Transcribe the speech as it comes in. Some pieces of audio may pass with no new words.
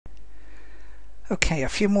Okay, a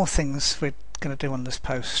few more things we're going to do on this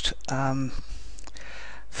post.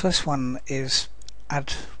 First one is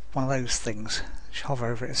add one of those things. Just hover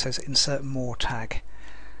over it, it says insert more tag.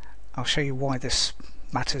 I'll show you why this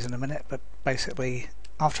matters in a minute, but basically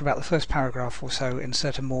after about the first paragraph or so,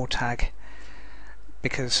 insert a more tag,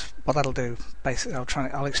 because what that'll do, basically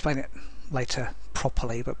I'll explain it later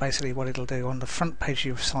properly, but basically what it'll do, on the front page of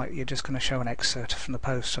your site you're just going to show an excerpt from the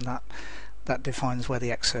post, and that defines where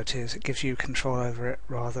the excerpt is. It gives you control over it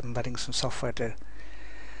rather than letting some software do.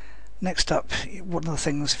 Next up, one of the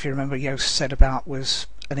things, if you remember, Yoast said about was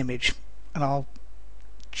an image, and I'll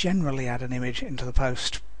generally add an image into the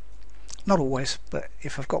post. Not always, but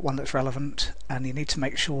if I've got one that's relevant and you need to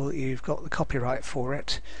make sure that you've got the copyright for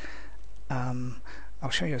it, I'll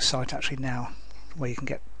show you a site actually now where you can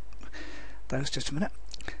get those. Just a minute.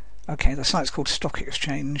 Okay, the site's called Stock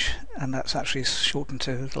Exchange, and that's actually shortened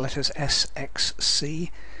to the letters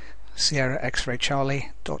SXC, Sierra X-Ray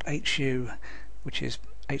Charlie .hu, which is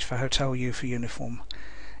H for hotel, U for uniform.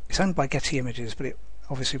 It's owned by Getty Images, but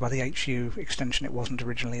obviously by the HU extension it wasn't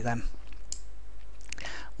originally then.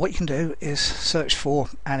 What you can do is search for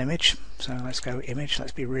an image, so let's go image,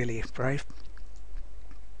 let's be really brave,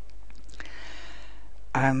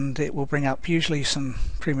 and it will bring up usually some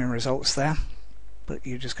premium results there, but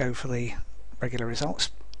you just go for the regular results.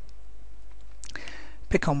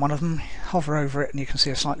 Pick on one of them, hover over it, and you can see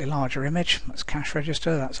a slightly larger image. That's cash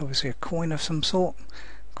register, that's obviously a coin of some sort,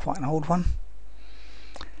 quite an old one,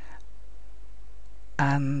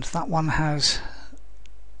 and that one has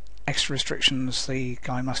extra restrictions. The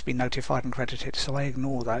guy must be notified and credited, so I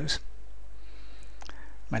ignore those,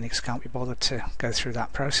 mainly because I can't be bothered to go through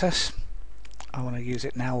that process. I want to use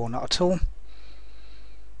it now or not at all.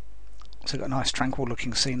 So got a nice tranquil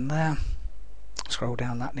looking scene there. Scroll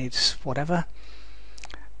down, that needs whatever.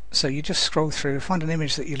 So you just scroll through, find an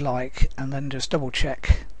image that you like, and then just double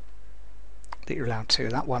check that you're allowed to.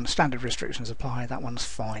 That one, standard restrictions apply, that one's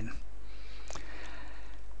fine.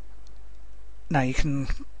 Now you can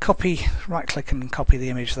copy, right click and copy the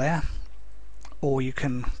image there, or you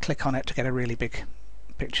can click on it to get a really big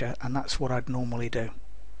picture, and that's what I'd normally do.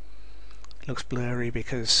 It looks blurry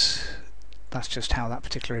because that's just how that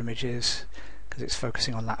particular image is, because it's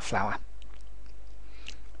focusing on that flower.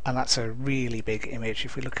 And that's a really big image.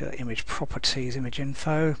 If we look at image properties, image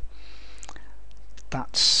info,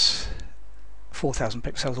 that's 4,000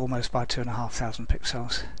 pixels almost by 2,500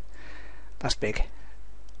 pixels. That's big.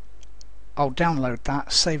 I'll download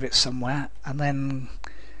that, save it somewhere, and then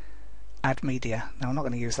add media. Now I'm not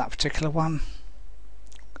going to use that particular one.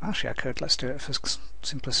 Actually I could, let's do it for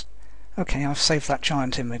simplest. Okay, I've saved that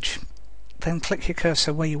giant image. Then click your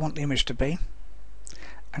cursor where you want the image to be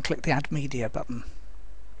and click the add media button.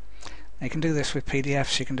 Now you can do this with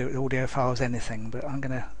PDFs, you can do it with audio files, anything, but I'm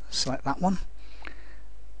going to select that one.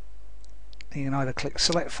 You can either click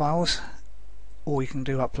select files or you can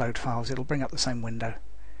do upload files. It'll bring up the same window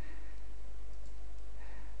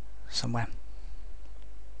somewhere.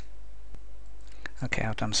 Okay,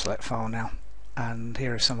 I've done select file now, and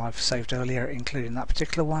here are some I've saved earlier, including that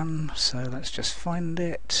particular one, so let's just find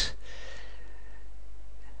it.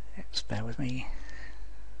 Just bear with me.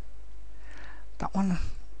 That one,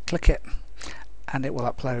 click it and it will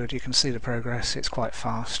upload. You can see the progress, it's quite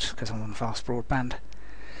fast because I'm on fast broadband.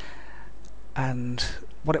 And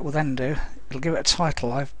what it will then do, it'll give it a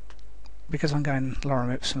title. Because I'm going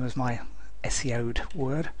lorem ipsum as my SEO'd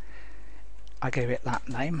word, I gave it that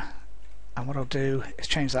name, and what I'll do is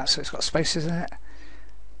change that so it's got spaces in it.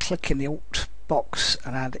 Click in the Alt box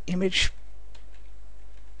and add image,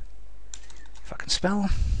 if I can spell,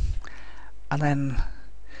 and then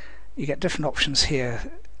you get different options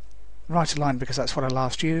here. Right aligned, because that's what I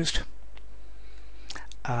last used.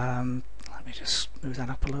 Let me just move that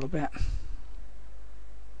up a little bit.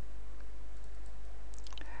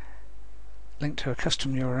 Link to a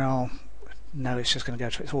custom URL. No, it's just going to go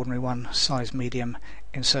to its ordinary one, size medium,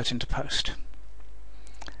 insert into post.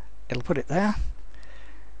 It'll put it there,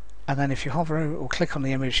 and then if you hover or click on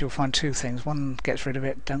the image you'll find two things. One gets rid of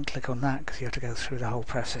it, don't click on that because you have to go through the whole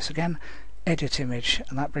process again. Edit image,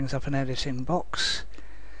 and that brings up an editing box.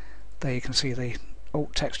 There you can see the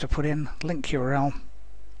alt text to put in, link URL,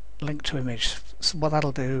 link to image. So what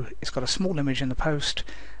that'll do, it's got a small image in the post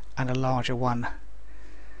and a larger one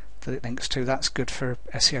that it links to. That's good for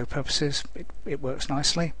SEO purposes, it works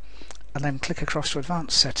nicely. And then click across to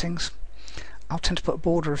advanced settings. I'll tend to put a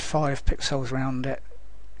border of 5 pixels around it.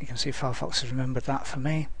 You can see Firefox has remembered that for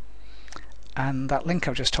me. And that link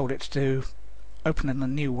I've just told it to do, open in a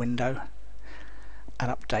new window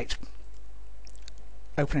and update.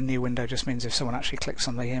 open a new window just means if someone actually clicks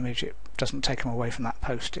on the image, it doesn't take them away from that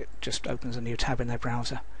post, it just opens a new tab in their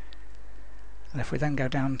browser. And if we then go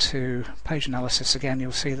down to page analysis again,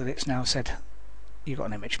 you'll see that it's now said you've got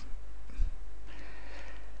an image.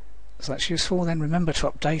 So that's useful. Then remember to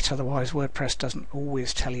update, otherwise WordPress doesn't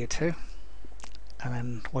always tell you to, and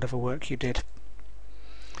then whatever work you did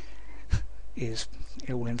is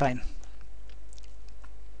all in vain.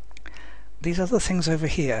 These other things over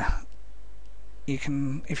here, you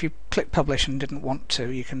can, if you click publish and didn't want to,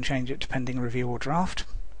 you can change it to pending review or draft.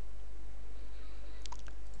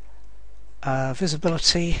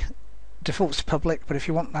 Visibility defaults to public, but if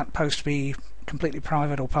you want that post to be completely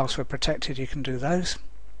private or password protected, you can do those.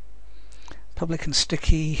 Public and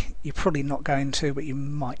sticky, you're probably not going to, but you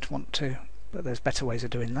might want to, but there's better ways of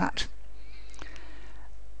doing that.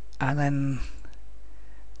 And then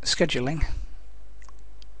scheduling,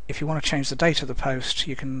 if you want to change the date of the post,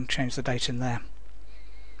 you can change the date in there.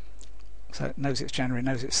 So it knows it's January, it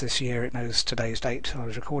knows it's this year, it knows today's date, I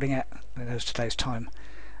was recording it, and it knows today's time.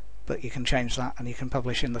 But you can change that and you can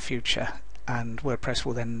publish in the future, and WordPress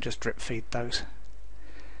will then just drip feed those.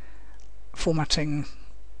 Formatting,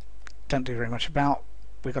 don't do very much about.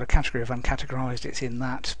 We've got a category of uncategorized, it's in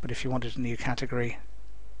that, but if you wanted a new category,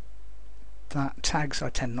 that tags I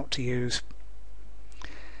tend not to use.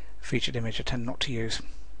 Featured image I tend not to use.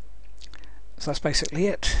 So that's basically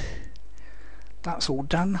it. That's all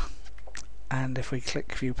done, and if we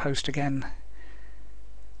click view post again,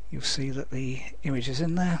 you'll see that the image is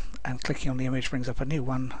in there, and clicking on the image brings up a new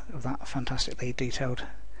one of that fantastically detailed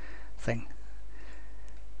thing.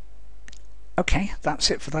 Okay,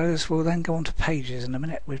 that's it for those. We'll then go on to pages in a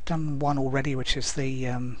minute. We've done one already, which is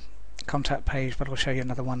the contact page, but I'll show you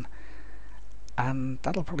another one, and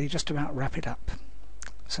that'll probably just about wrap it up.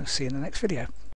 So see you in the next video.